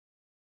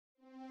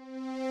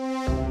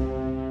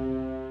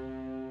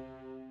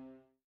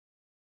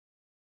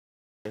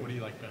What do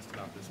you like best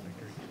about this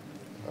victory?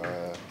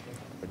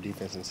 Our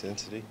defense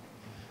intensity.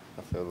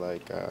 I feel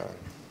like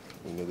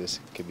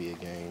this could be a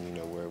game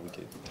where we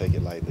could take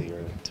it lightly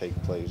or take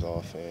plays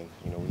off, and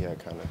we had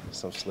kind of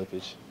some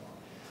slippage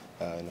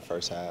in the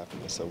first half,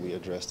 and so we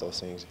addressed those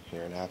things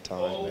here in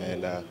halftime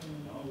and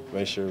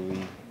made sure we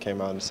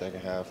came out in the second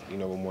half with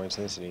more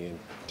intensity and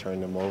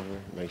turned them over.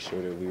 Make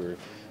sure that we were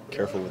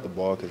careful with the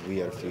ball because we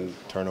had a few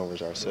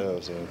turnovers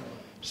ourselves, and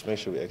just make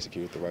sure we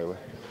executed the right way.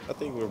 I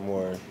think we're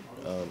more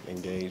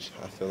engaged.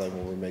 I feel like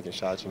when we're making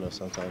shots,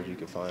 sometimes you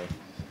can find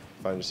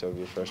yourself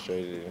get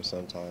frustrated, and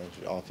sometimes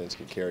your offense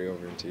can carry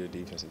over into your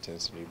defense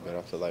intensity. But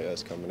I feel like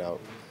us coming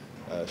out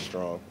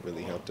strong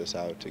really helped us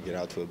out to get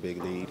out to a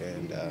big lead.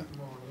 And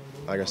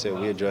like I said,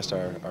 we addressed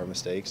our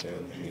mistakes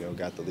and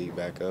got the lead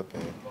back up,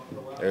 and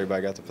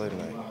everybody got to play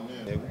tonight.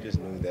 And we just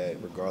knew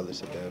that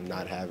regardless of them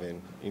not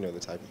having the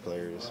type of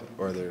players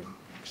or their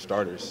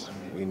starters,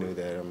 we knew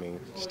that,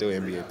 still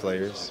NBA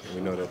players.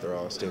 We know that they're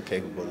all still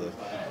capable of,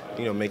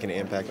 making an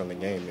impact on the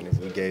game. And if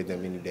we gave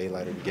them any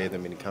daylight or we gave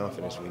them any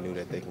confidence, we knew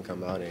that they can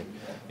come out and,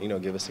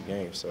 give us a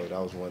game. So that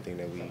was one thing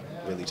that we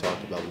really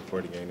talked about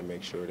before the game, to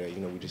make sure that,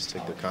 we just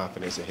took the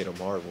confidence and hit them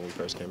hard when we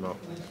first came out.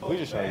 We're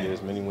just trying to get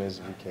as many wins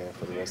as we can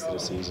for the rest of the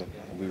season.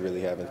 We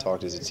really haven't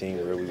talked as a team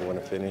where we want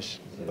to finish,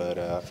 but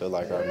I feel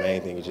like our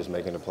main thing is just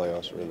making the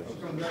playoffs, really.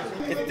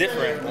 It's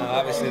different.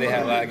 Obviously, they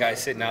have a lot of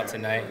guys sitting out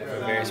tonight for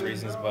various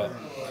reasons, but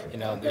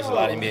there's a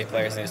lot of NBA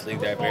players in this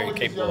league that are very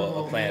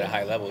capable of playing at a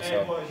high level.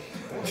 So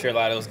I'm sure a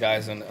lot of those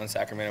guys on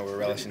Sacramento were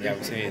relishing the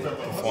opportunity to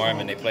perform,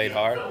 and they played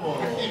hard.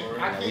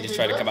 We just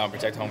try to come out and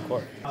protect home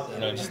court.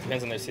 It just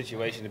depends on their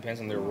situation, depends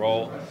on their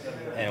role,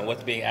 and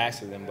what's being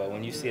asked of them. But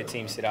when you see a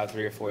team sit out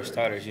 3 or 4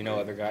 starters,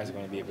 other guys are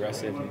going to be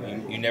aggressive.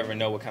 You never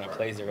know what kind of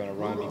plays they're going to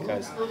run,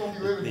 because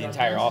the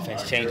entire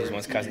offense changes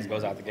once Cousins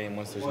goes out the game,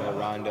 once there's no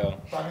Rondo,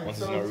 once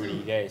there's no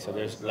Rudy Gay. So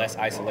there's less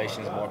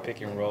isolations, more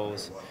pick and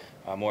rolls,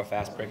 more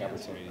fast break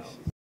opportunities.